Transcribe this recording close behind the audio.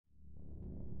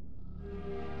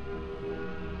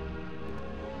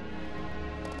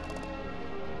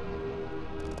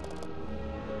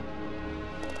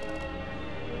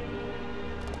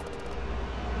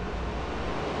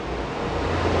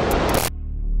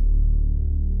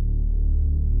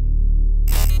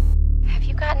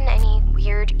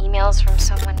emails from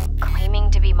someone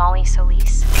claiming to be Molly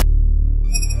Solis.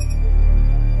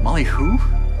 Molly who?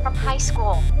 From high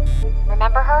school.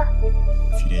 Remember her?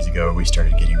 A few days ago, we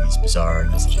started getting these bizarre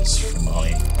messages from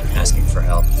Molly asking for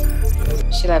help.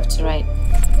 She loved to write.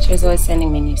 She was always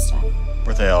sending me new stuff.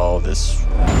 Were they all this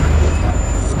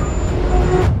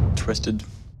twisted?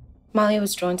 Molly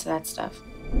was drawn to that stuff.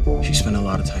 She spent a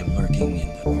lot of time lurking in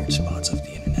the weird spots of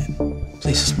the internet,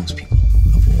 places most people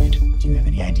avoid. Do you have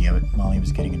any idea what Molly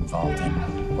was getting involved in?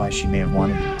 Why she may have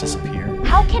wanted to disappear?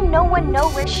 How can no one know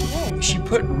where she is? She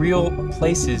put real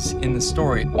places in the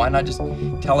story. Why not just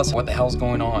tell us what the hell's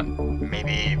going on?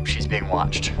 Maybe she's being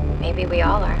watched. Maybe we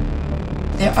all are.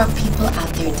 There are people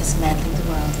out there dismantling the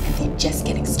world, and they're just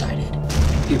getting started.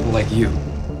 People like you.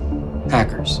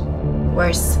 Hackers.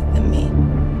 Worse than me.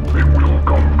 They will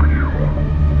come for you,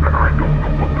 and I don't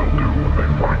know what they'll do when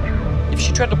they find you. If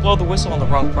she tried to blow the whistle on the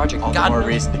wrong project, All the more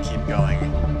reason to keep going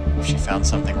if she found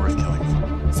something worth killing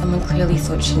for. Someone clearly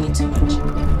thought she knew too much.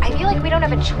 I feel like we don't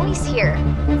have a choice here.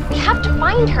 We have to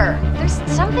find her. There's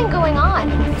something going on.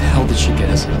 What the hell did she get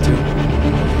us into?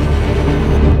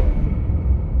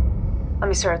 Let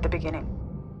me start at the beginning.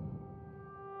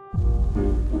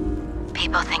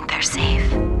 People think they're safe.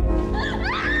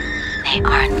 They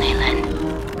aren't, Leland.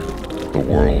 The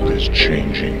world is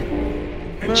changing,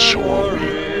 and so are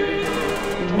we.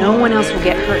 No one else will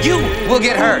get hurt. You will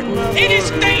get hurt. It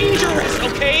is dangerous,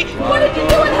 okay? What did you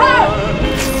do with her?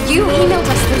 You emailed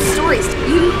us those stories.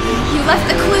 You left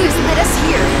the clues and led us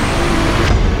here.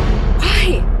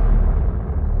 Why?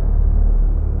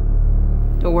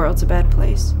 The world's a bad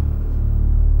place.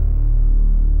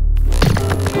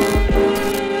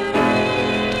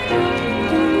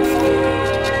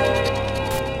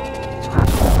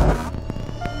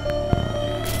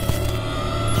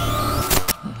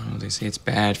 They say it's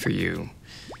bad for you.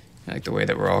 Like the way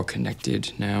that we're all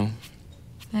connected now.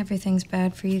 Everything's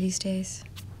bad for you these days.